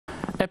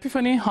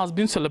Epiphany has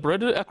been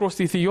celebrated across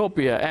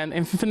Ethiopia, and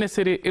in Finfine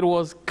city it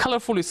was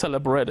colorfully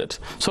celebrated.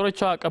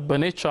 Sorecha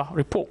Kabanecha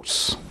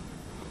reports.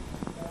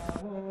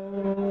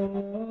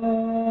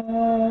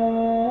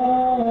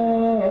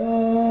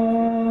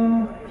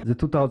 The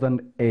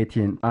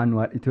 2018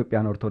 annual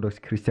Ethiopian Orthodox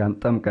Christian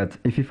Tamkat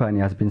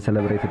Epiphany has been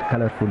celebrated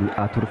colorfully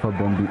at Turfa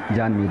Bombi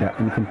Jan Meda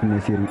in Finfine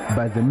city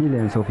by the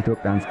millions of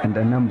Ethiopians and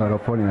a number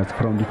of foreigners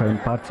from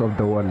different parts of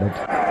the world.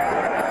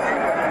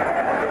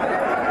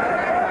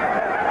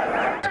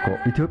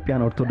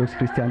 Ethiopian Orthodox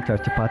Christian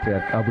Church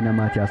Patriarch Abuna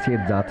Matthias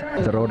said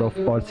that the role of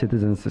all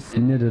citizens is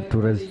needed to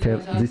register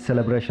this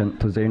celebration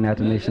to the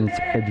United Nations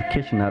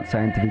Educational,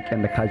 Scientific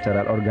and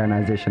Cultural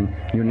Organization,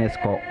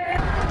 UNESCO.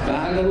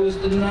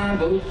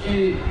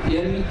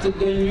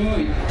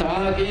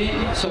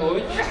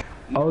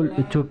 All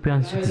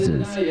Ethiopian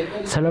citizens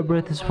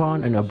celebrate this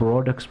foreign and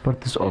abroad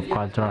experts of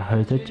cultural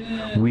heritage.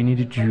 We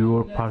needed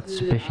your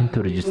participation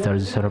to register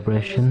the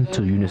celebration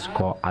to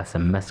UNESCO as a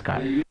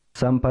must-carry.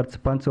 Some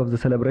participants of the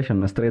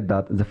celebration stressed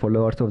that the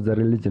followers of the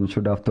religion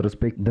should have to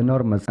respect the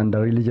norms and the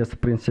religious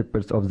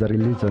principles of the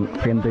religion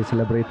when they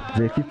celebrate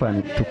the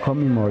Epiphany to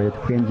commemorate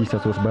when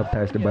Jesus was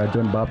baptized by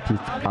John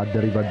Baptist at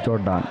the River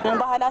Jordan.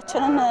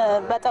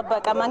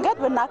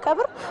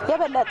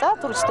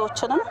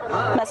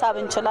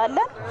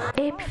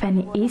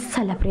 Epiphany is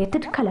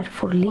celebrated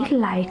colorfully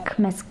like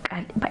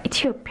Mezcal by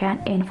Ethiopian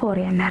and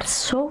foreigners,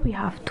 so we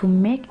have to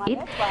make it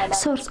a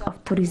source of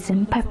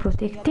tourism by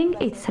protecting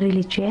its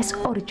religious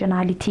originality.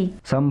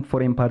 Some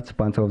foreign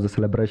participants of the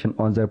celebration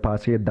on their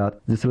part said that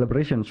the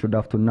celebration should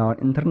have to known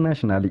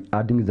internationally,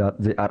 adding that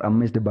they are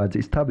amazed by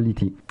the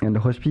stability and the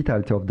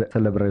hospitality of the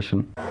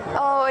celebration.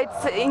 Oh,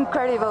 it's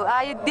incredible.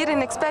 I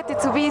didn't expect it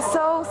to be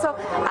so.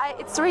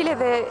 It's really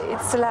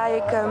it's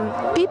like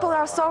people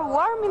are so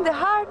warm in the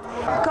heart.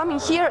 Coming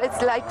here,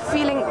 it's like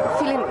feeling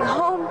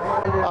home.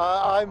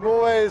 I'm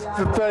always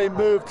very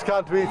moved to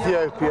come to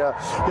Ethiopia.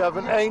 You have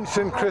an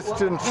ancient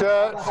Christian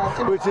church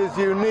which is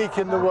unique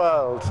in the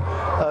world,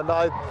 and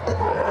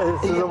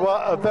it's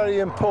a very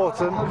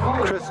important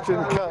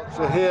Christian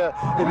culture here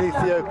in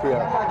Ethiopia.